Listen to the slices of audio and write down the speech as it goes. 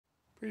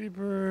Pretty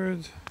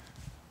bird.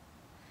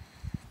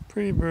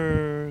 Pretty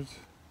bird.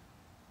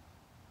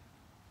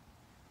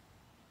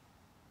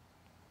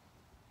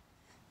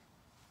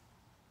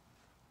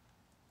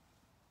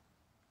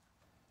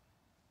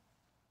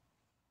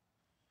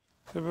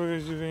 The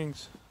burgers your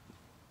wings.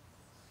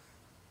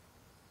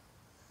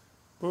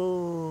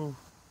 Oh,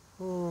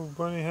 oh,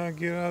 bunny hug,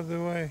 get out of the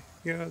way.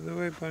 Get out of the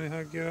way, bunny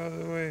hug, get out of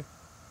the way.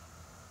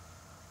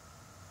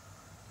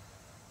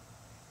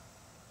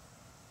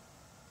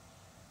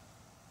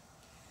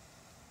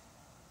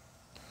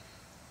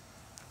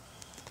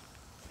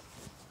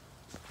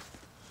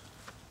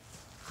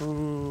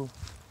 Ooh.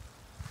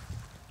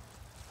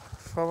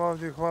 Fall off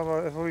the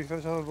quabba, if we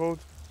fish on the boat.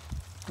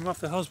 I'm off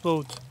the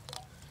houseboat.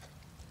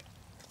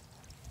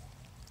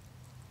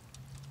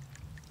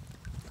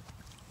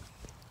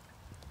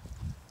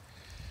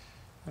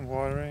 I'm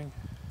watering.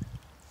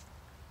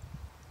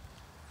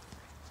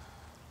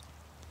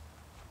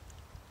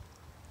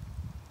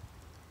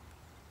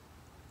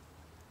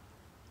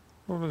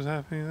 What was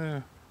happening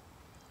there?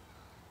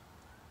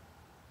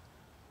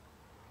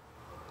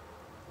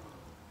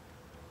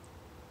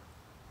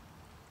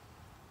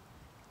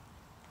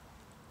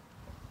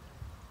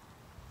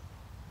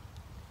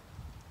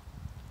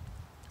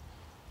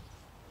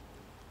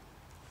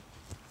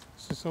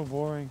 This is so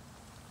boring.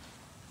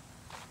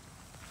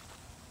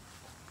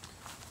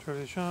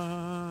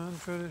 Tradition,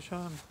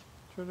 tradition,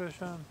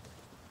 tradition.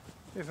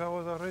 If I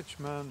was a rich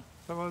man,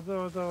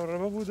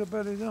 with a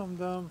belly dum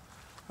dum,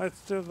 I'd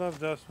still love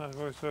dust my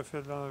voice so I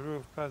fit on the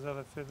roof, cause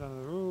I fit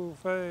on the roof.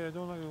 Hey, I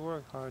don't like to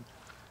work hard.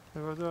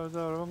 With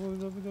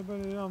a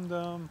belly dum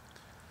dum.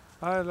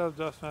 I love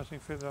dust smashing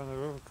fit on the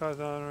roof, cause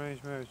I'm an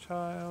arranged married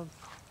child.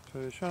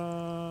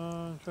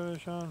 Tradition,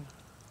 tradition,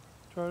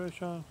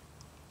 tradition.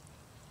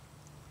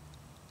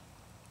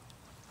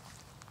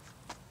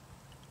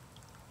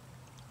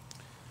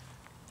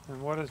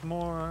 And what is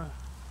more,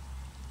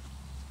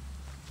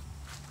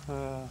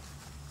 where'd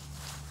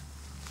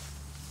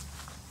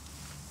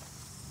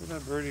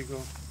that birdie go?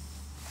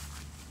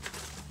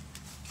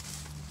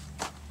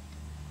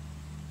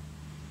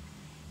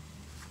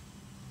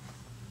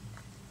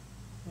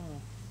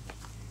 Oh.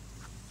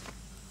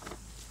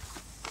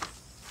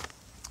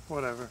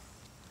 Whatever.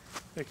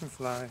 They can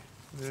fly.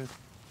 They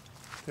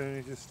don't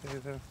need to stay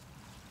there.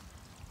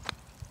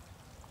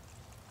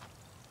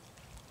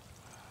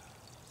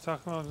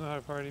 Talking about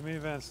another party,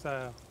 minivan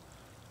style.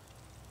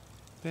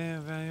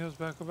 Damn, Van Hils,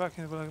 go back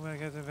in the book when I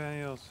get the Van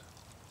Hils.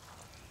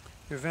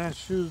 Your Van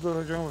shoes look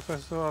like Dragon Boat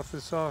Festival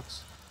outfit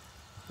socks.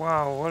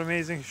 Wow, what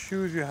amazing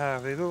shoes you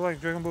have. They look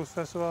like Dragon Boat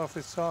Festival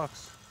outfit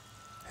socks.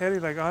 Hairy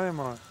like I am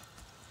on.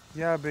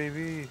 Yeah,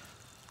 baby.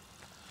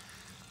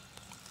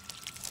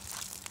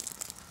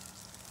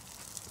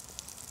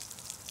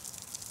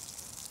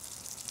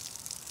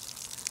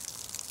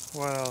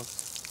 What else?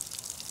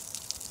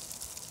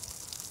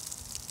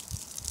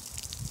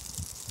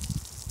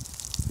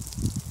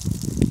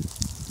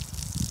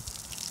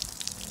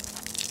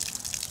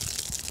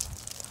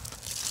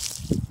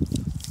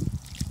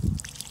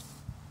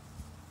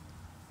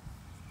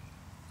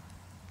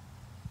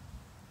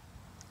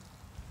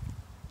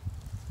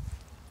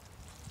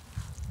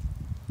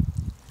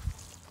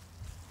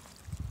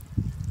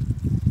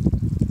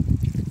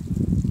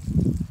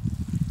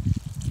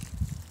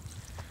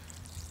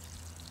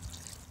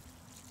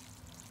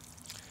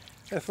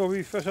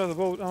 FOB, fresh out of the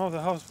boat, I'm off the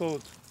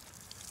houseboat.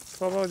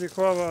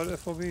 Quabba,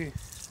 FOB.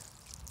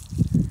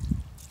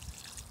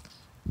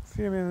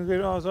 Female in the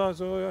great odds, I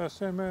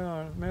stand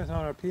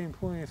marathon or peeing,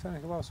 pulling, and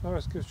fanning about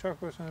horse, gives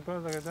chocolate and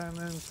blood like a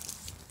diamond.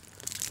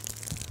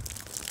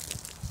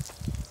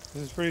 This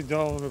is pretty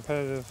dull and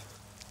repetitive.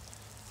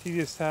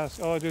 Tedious task.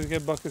 All I do is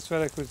get buckets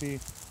fed with the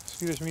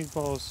Swedish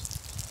meatballs.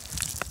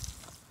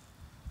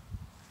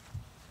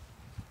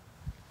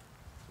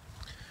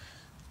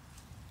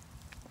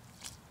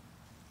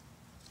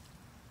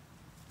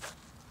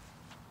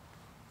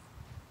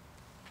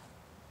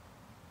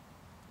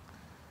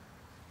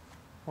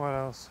 What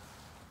else?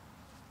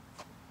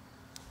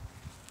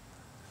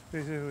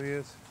 Basically who he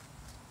is.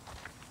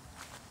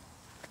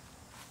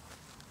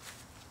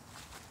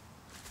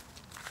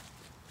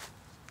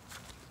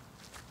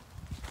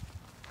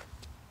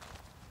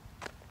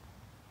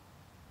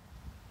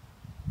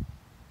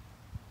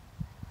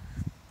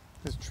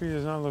 This tree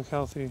does not look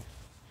healthy.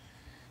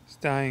 It's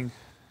dying.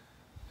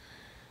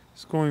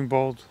 It's going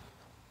bald.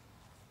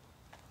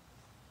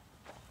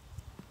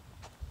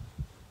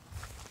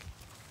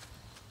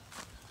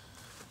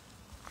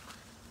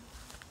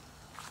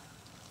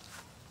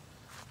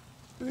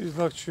 These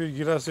luxury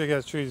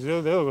Gillespie trees, they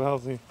look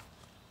healthy.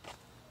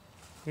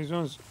 These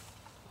ones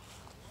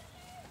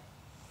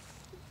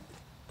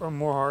are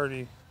more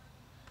hardy.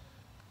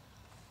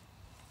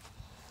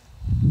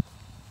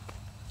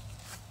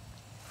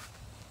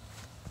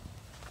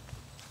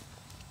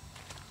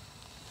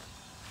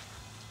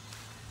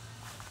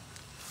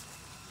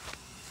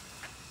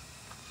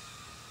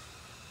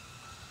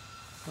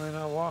 When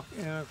I walk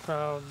in a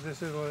crowd,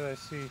 this is what I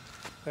see.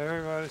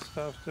 Everybody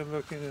stops to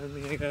look at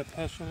me. I got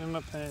passion in my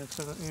pants,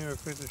 and I'm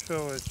afraid to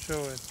show it,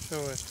 show it, show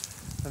it.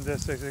 And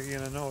that's like,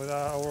 I know it.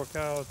 I work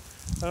out.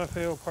 I don't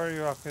feel party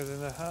rockers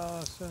in the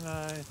house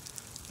tonight.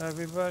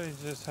 Everybody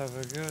just have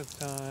a good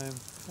time,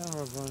 and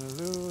we're gonna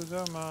lose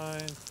our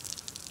mind.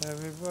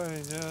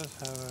 Everybody just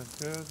have a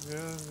good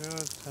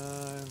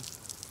time.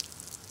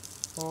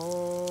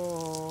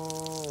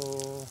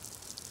 Oh,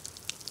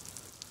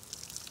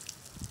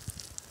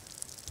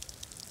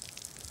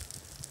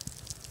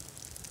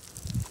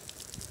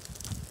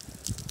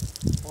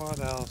 what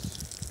else?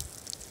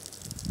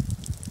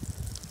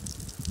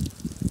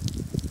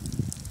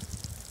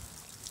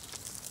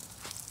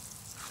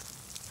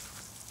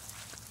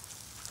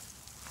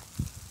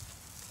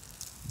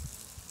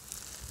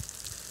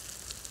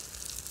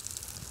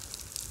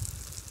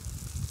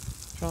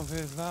 Trump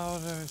is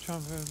louder,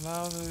 Trump is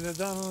louder. The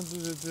Donald,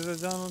 the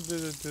Donald,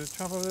 the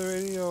Trump of the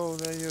radio,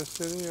 let your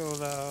stereo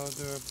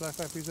louder. Black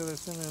eyed people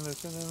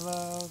listening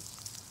loud.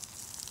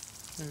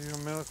 Your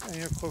milk and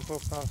your cocoa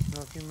puffs,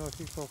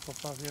 milky cocoa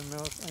puff, your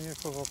milk and your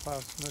cocoa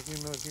puffs,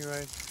 milky,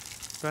 right?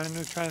 Brand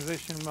new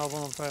translation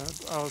album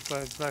out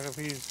by Black Eyed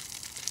Peas.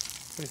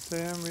 They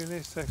say I'm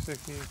really sexy,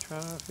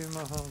 trying to feel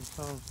my home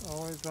songs,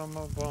 always on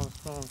my bones.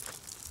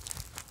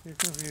 You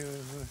can feel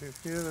it, if you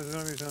feel there's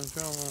gonna be some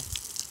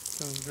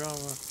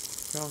drama,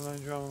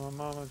 drumline drama, my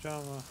mama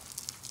drama.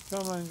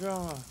 Drumline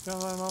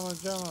mama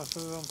drama,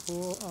 so don't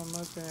pull on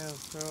my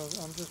pants, girls.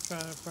 I'm just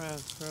trying to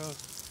prance, girls,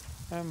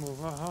 and move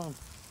my home.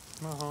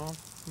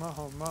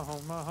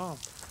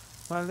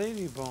 My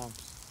lady bombs.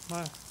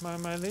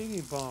 My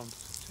lady bombs.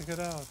 Check it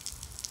out.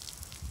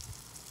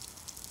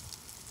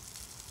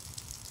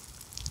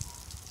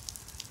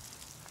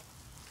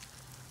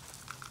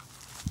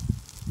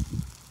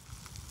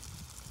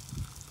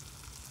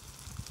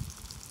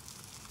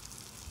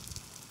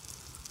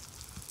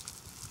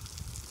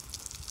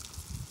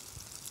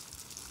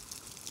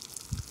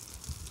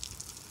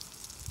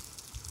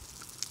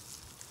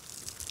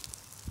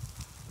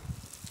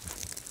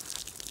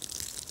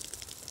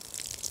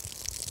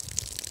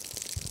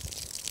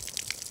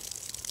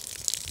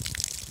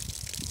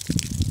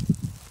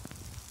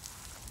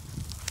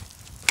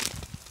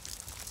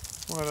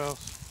 What else?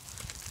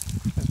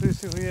 That's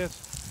basically it.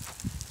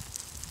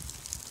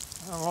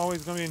 I'm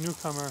always going to be a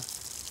newcomer. A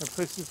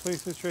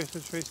places,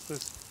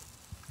 traceless.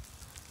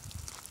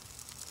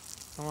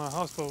 I'm on a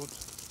houseboat.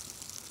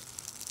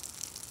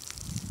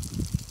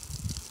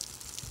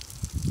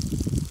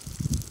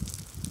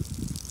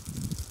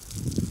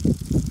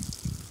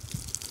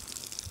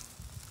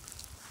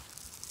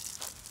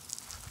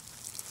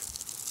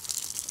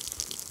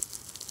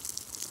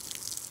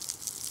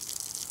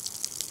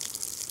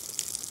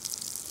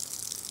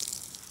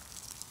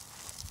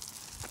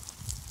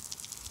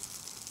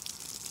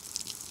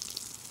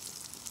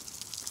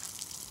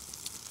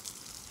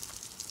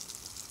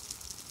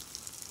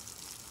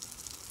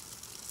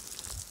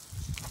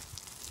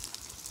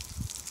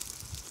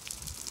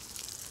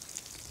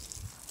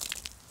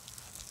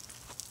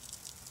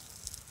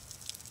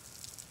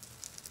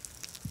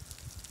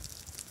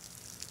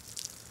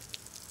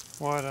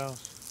 What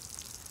else?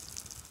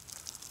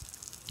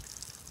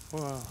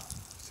 Well,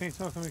 Saint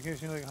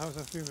communication, like house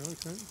of people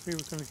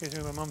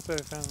communication with my mom's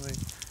side of family.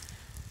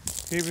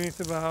 He beneath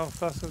the bow,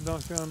 flask of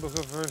don't on book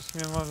of verse,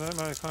 me and mom,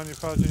 my conjure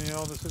progeny,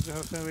 all the sister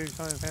hopes and ladies,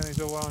 family, family,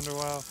 go wild under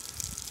wild.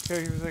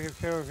 Caregivers like a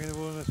caregiver in the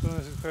wilderness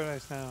is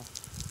paradise now.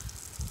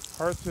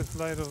 Hearts with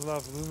light of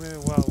love,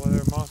 illuminated well,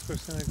 whether mosque or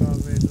synagogue,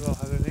 they dwell,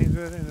 have their names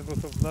read in the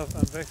book of love,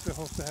 unvexed with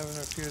hopes of heaven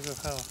or fears of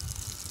hell.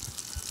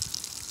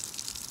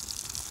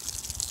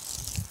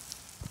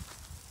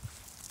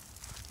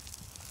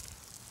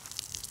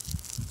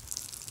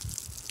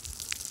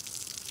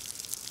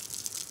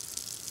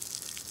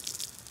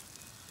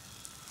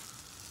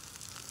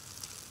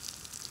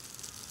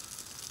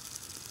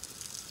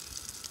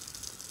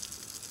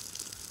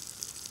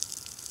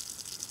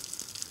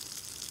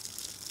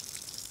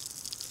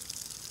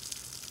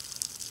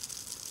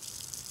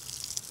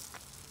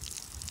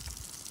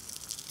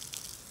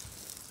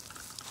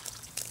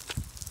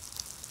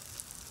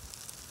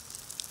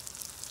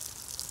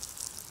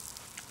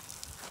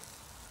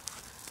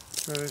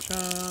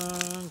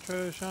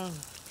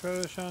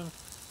 Tradition.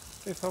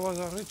 If I was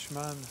a rich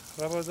man,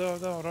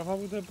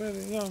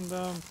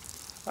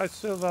 I'd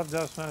still love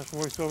Dub Smash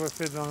voiceover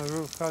fiddle on the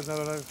roof, cause I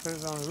like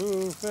fiddle on the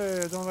roof.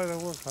 Hey, I don't like to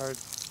work hard.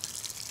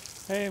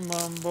 Hey,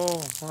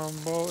 Mambo,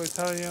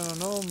 Italiano,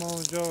 no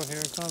mojo.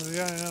 Here comes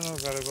the Italiano.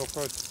 Gotta go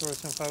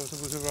first and five with the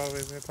booster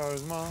Broadway. My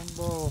powers,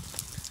 Mambo,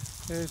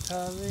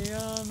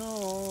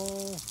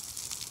 Italiano.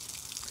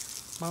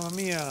 Mamma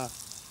mia.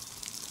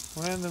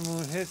 When the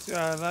moon hits you,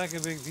 I like a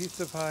big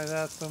pizza pie,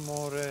 that's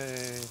amore,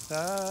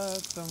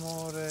 that's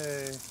amore.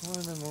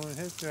 When the moon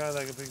hits you, I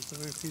like a big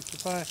pizza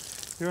pie.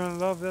 You're in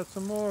love, that's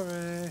amore,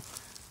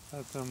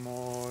 that's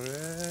amore.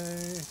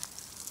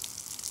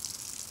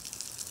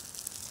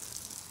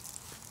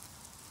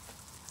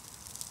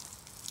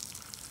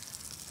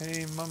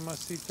 Hey,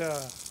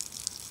 mamacita.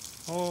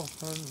 Oh,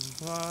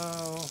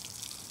 wow.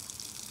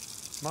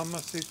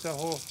 Mamacita,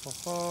 oh,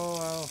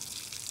 wow.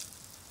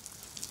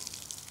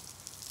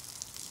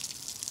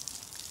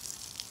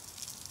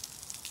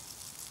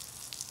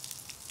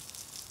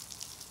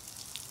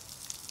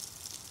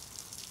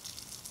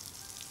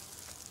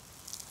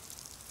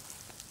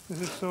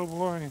 This is so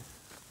boring.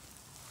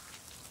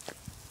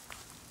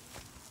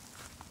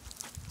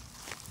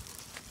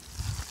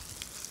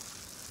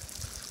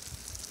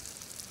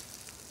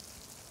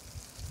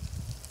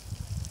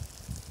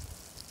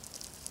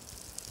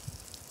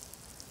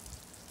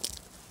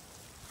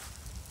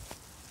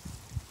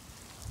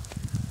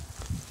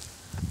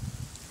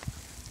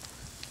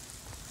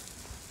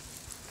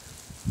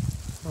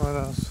 What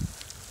else?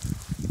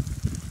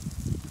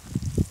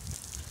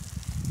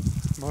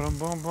 Bum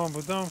bum bum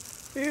bum.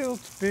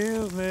 It's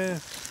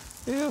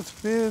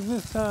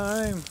business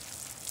time.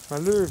 My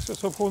lyrics are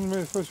so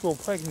funny. First of all,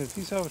 pregnant.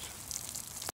 He's out.